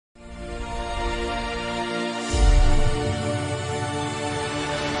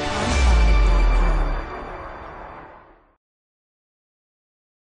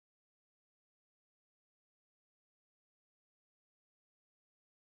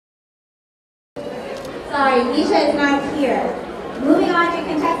Sorry, Nisha is not here. Moving on to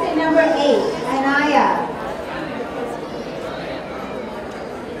contestant number 8, Anaya.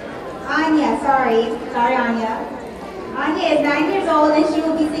 Anya, sorry. Sorry, Anya. Anya is 9 years old and she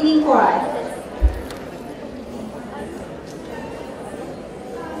will be singing for us.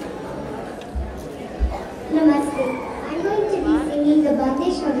 Namaste. I'm going to be singing the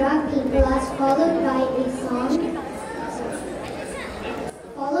Bandish of Rock Peoples followed by a song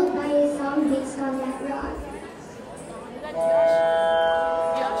based on that rock.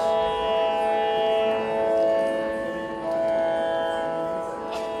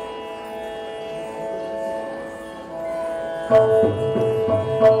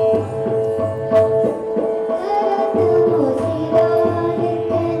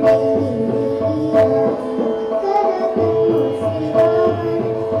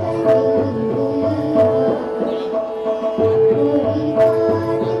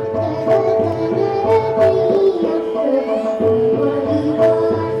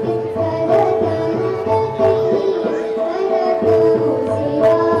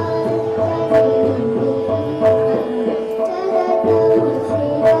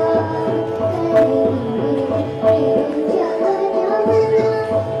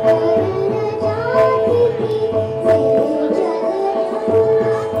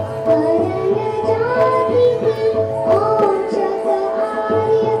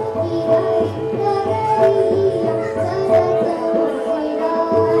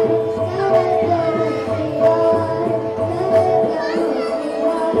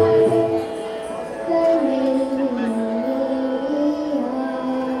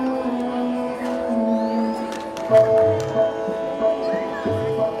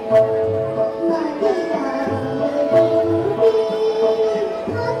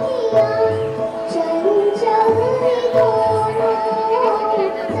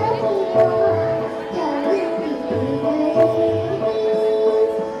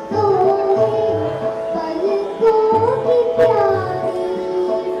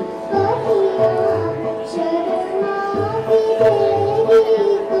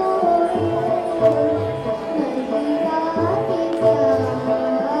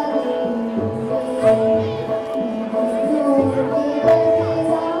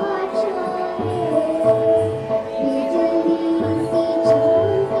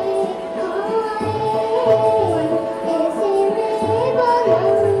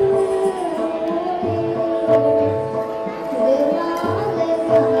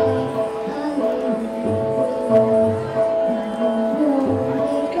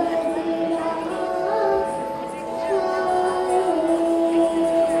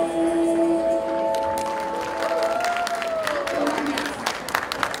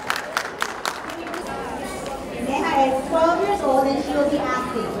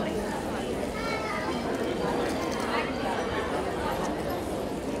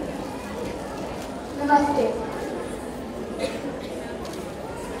 Namaste.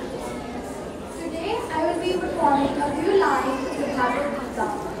 Today I will be performing a few lines of the Bhagavad Gita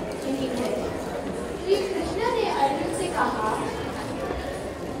in English. Shri Krishna ne Arjun se kaha,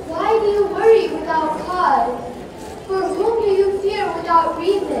 why do you worry without cause? For whom do you fear without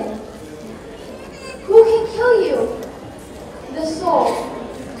reason? Who can kill you? The soul.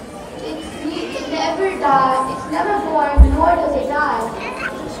 It never dies, it's never born, nor does it die.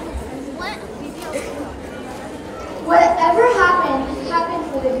 Whatever happens, happens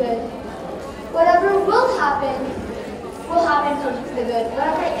for the good. Whatever will happen for the good.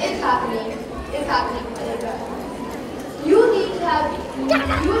 Whatever is happening for the good. You need not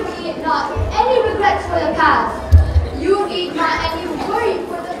any regrets for the past. You need not any worry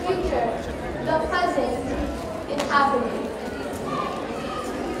for the future. The present is happening.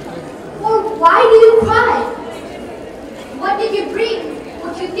 Or why do you cry? What did you bring?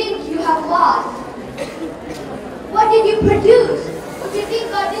 What you think you have lost? What did you produce? What you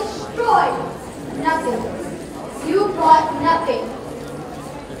think got destroyed? Nothing. You brought nothing.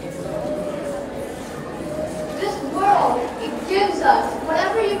 This world, it gives us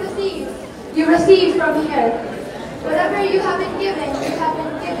whatever you receive from here. Whatever you have been given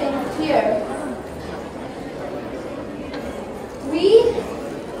here. We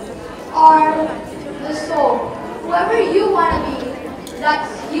are the soul. Whoever you want to be, that's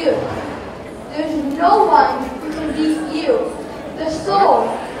you. There's no one who can be you. The soul,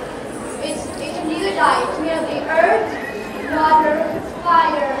 it can neither die. It's made of the earth, water,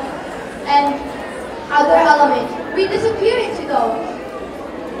 fire, and other elements. We disappear into those.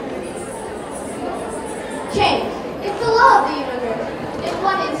 Change. It's the law of the universe. In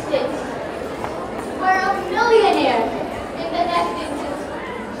one instance, we're a millionaire. In the next instance,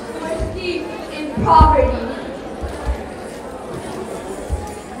 we're steeped in poverty.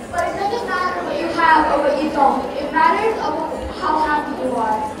 But it doesn't matter what you have or what you don't. It matters about how happy you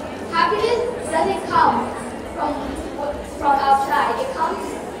are. Happiness doesn't come from outside. It comes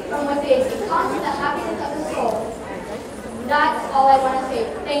from within. It comes from the happiness of the soul. That's all I want to say.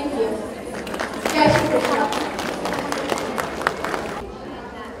 Thank you. Jai Shri Krishna.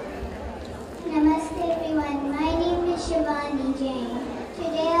 Namaste everyone, my name is Shivani Jain.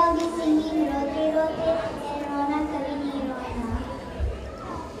 Today I'll be singing Rote Rote and Rona Kavini Rona.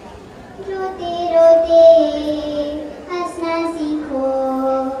 Rote Rote, Hasna Sikho,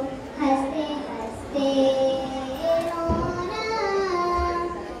 Haste Haste Rona.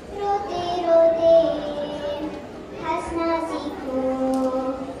 Rote Rote, Hasna Sikho,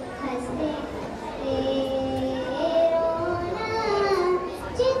 Haste Haste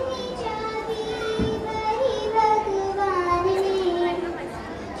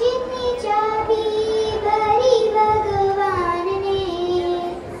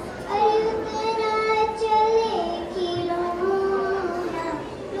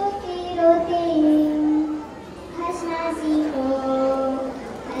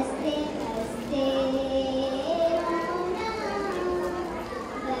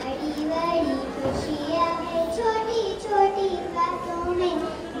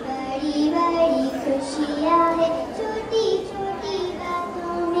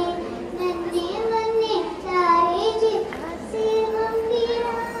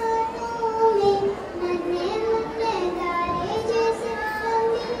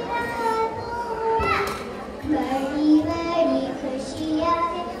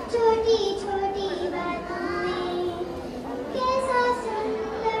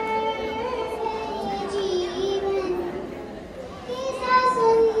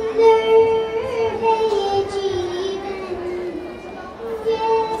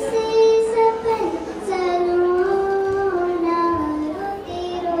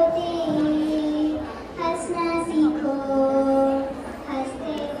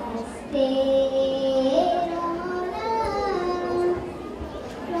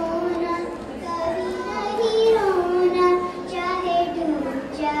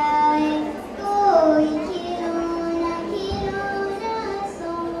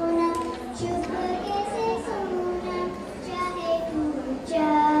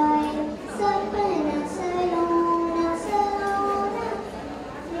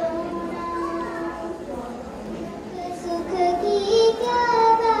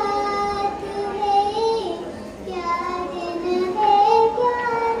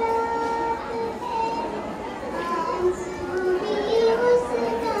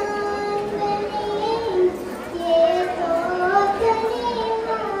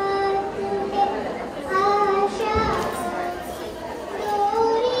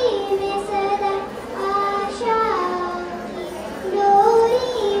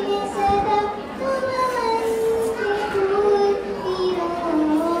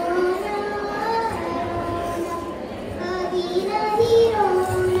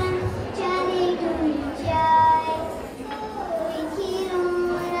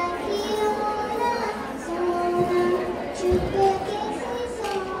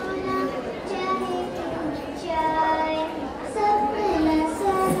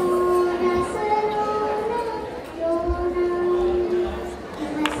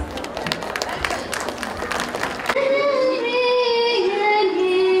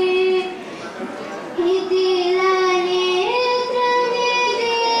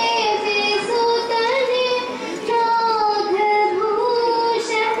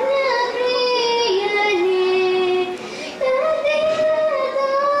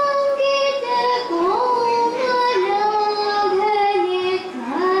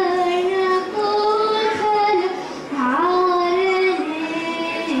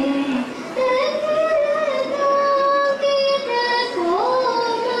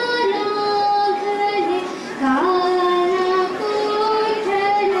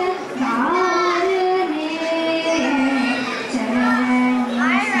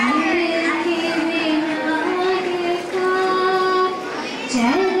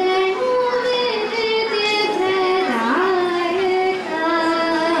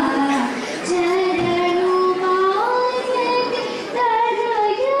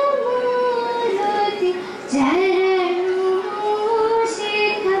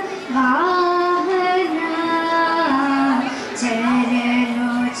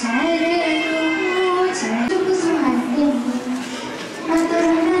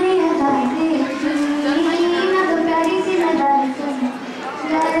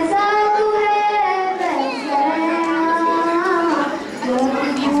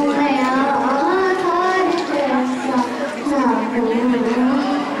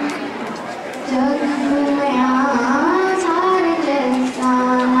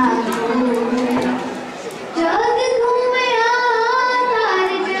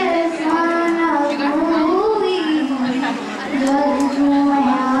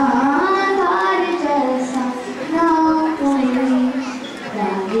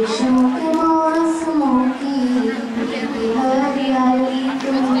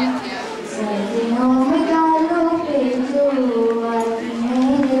Namaste.